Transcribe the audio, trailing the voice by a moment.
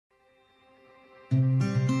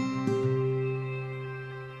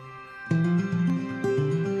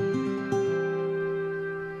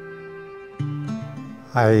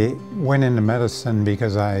I went into medicine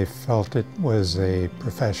because I felt it was a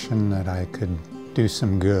profession that I could do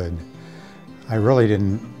some good. I really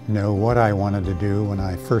didn't know what I wanted to do when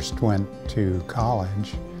I first went to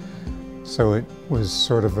college, so it was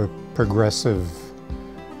sort of a progressive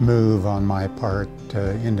move on my part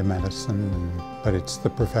into medicine, but it's the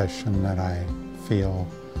profession that I feel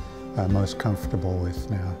most comfortable with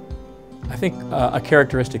now. I think a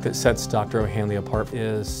characteristic that sets Dr. O'Hanley apart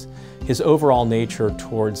is his overall nature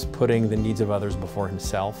towards putting the needs of others before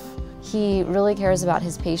himself. He really cares about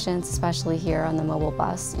his patients, especially here on the mobile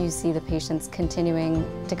bus. You see the patients continuing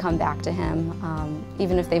to come back to him.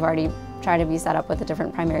 Even if they've already tried to be set up with a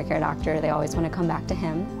different primary care doctor, they always want to come back to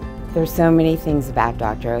him. There's so many things about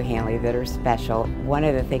Dr. O'Hanley that are special. One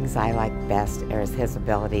of the things I like best is his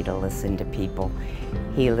ability to listen to people.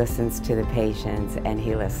 He listens to the patients and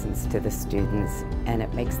he listens to the students, and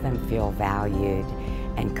it makes them feel valued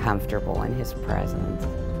and comfortable in his presence.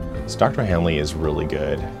 So Dr. O'Hanley is really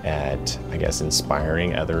good at, I guess,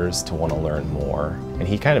 inspiring others to want to learn more. And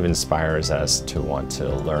he kind of inspires us to want to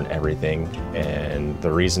learn everything. And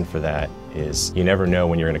the reason for that is you never know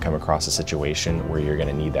when you're going to come across a situation where you're going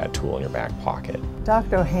to need that tool in your back pocket.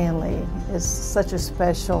 Dr. O'Hanley is such a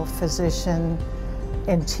special physician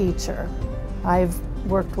and teacher. I've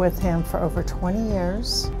worked with him for over 20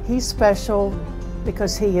 years. He's special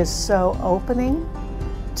because he is so opening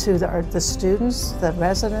to the students, the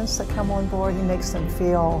residents that come on board. He makes them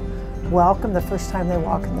feel welcome the first time they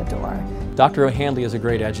walk in the door. Dr. O'Hanley is a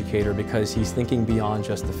great educator because he's thinking beyond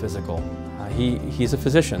just the physical. He's a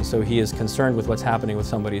physician, so he is concerned with what's happening with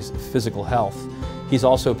somebody's physical health. He's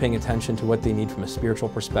also paying attention to what they need from a spiritual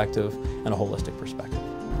perspective and a holistic perspective.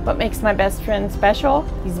 What makes my best friend special?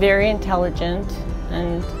 He's very intelligent,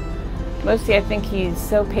 and mostly I think he's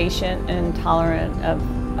so patient and tolerant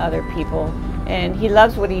of other people. And he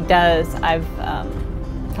loves what he does. I've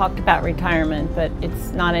talked about retirement, but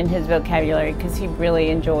it's not in his vocabulary because he really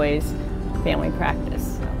enjoys family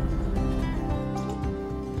practice.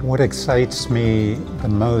 What excites me the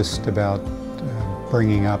most about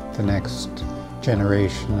bringing up the next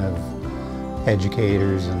generation of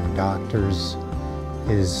educators and doctors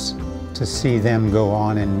is to see them go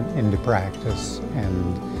on into practice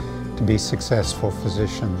and to be successful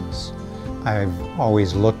physicians. I've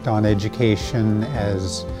always looked on education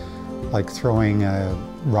as like throwing a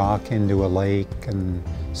rock into a lake and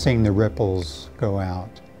seeing the ripples go out.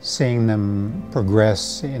 Seeing them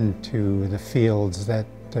progress into the fields that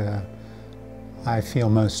I feel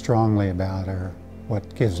most strongly about are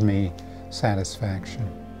what gives me satisfaction.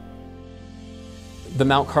 The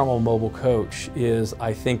Mount Carmel Mobile Coach is,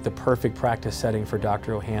 I think, the perfect practice setting for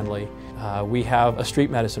Dr. O'Hanley. We have a street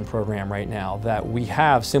medicine program right now that we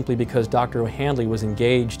have simply because Dr. O'Hanley was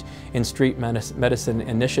engaged in street medicine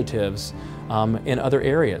initiatives in other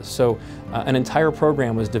areas. So an entire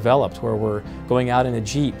program was developed where we're going out in a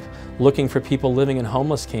Jeep looking for people living in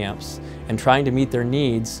homeless camps and trying to meet their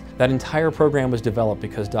needs. That entire program was developed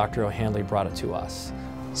because Dr. O'Hanley brought it to us.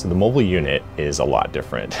 So the mobile unit is a lot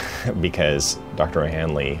different because Dr.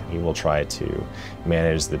 O'Hanley, he will try to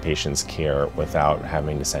manage the patient's care without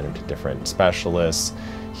having to send him to different specialists.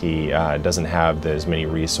 He doesn't have as many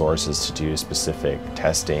resources to do specific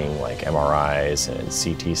testing like MRIs and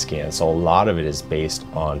CT scans, so a lot of it is based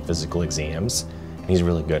on physical exams, and he's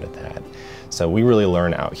really good at that. So we really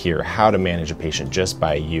learn out here how to manage a patient just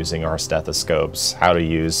by using our stethoscopes, how to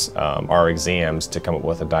use our exams to come up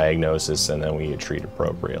with a diagnosis, and then we treat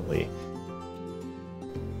appropriately.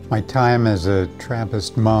 My time as a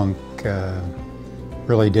Trappist monk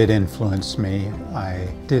really did influence me. I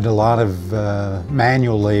did a lot of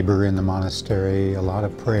manual labor in the monastery, a lot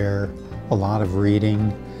of prayer, a lot of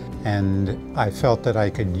reading, and I felt that I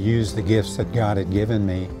could use the gifts that God had given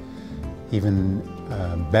me even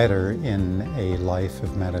better in a life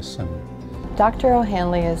of medicine. Dr.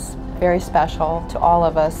 O'Hanley is very special to all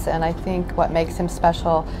of us, and I think what makes him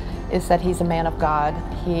special is that he's a man of God.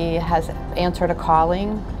 He has answered a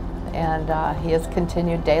calling, and he has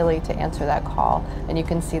continued daily to answer that call. And you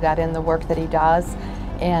can see that in the work that he does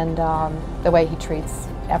and the way he treats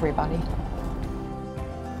everybody.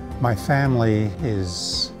 My family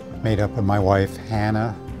is made up of my wife,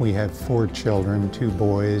 Hannah. We have 4 children, 2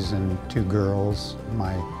 boys and 2 girls.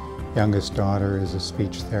 My youngest daughter is a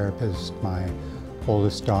speech therapist. My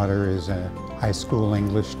oldest daughter is a high school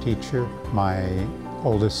English teacher. My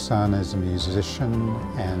oldest son is a musician,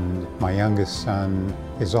 and my youngest son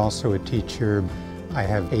is also a teacher. I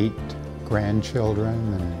have 8 grandchildren,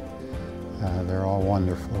 and they're all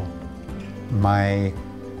wonderful. My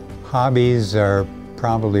hobbies are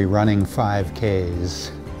probably running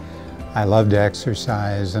 5Ks. I love to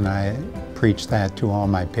exercise, and I preach that to all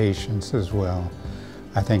my patients as well.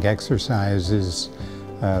 I think exercise is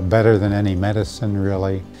better than any medicine,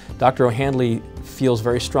 really. Dr. O'Hanley feels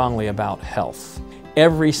very strongly about health.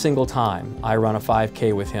 Every single time I run a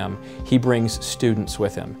 5K with him, he brings students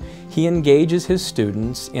with him. He engages his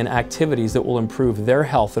students in activities that will improve their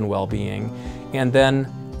health and well-being, and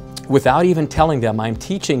then without even telling them, I'm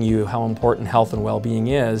teaching you how important health and well-being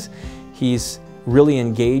is, he's really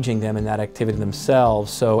engaging them in that activity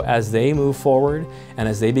themselves, so as they move forward and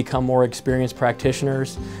as they become more experienced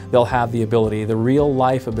practitioners, they'll have the ability, the real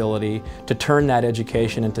life ability, to turn that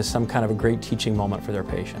education into some kind of a great teaching moment for their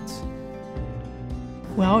patients.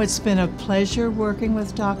 Well, it's been a pleasure working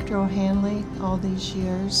with Dr. O'Hanley all these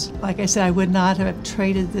years. Like I said, I would not have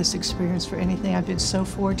traded this experience for anything. I've been so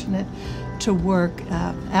fortunate to work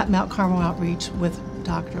at Mount Carmel Outreach with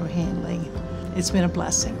Dr. O'Hanley. It's been a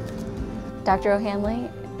blessing. Dr. O'Hanley,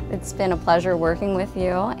 it's been a pleasure working with you,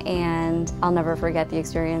 and I'll never forget the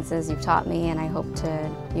experiences you've taught me, and I hope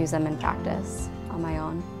to use them in practice on my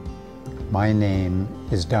own. My name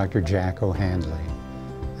is Dr. Jack O'Hanley,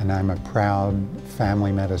 and I'm a proud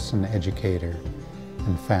family medicine educator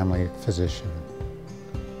and family physician.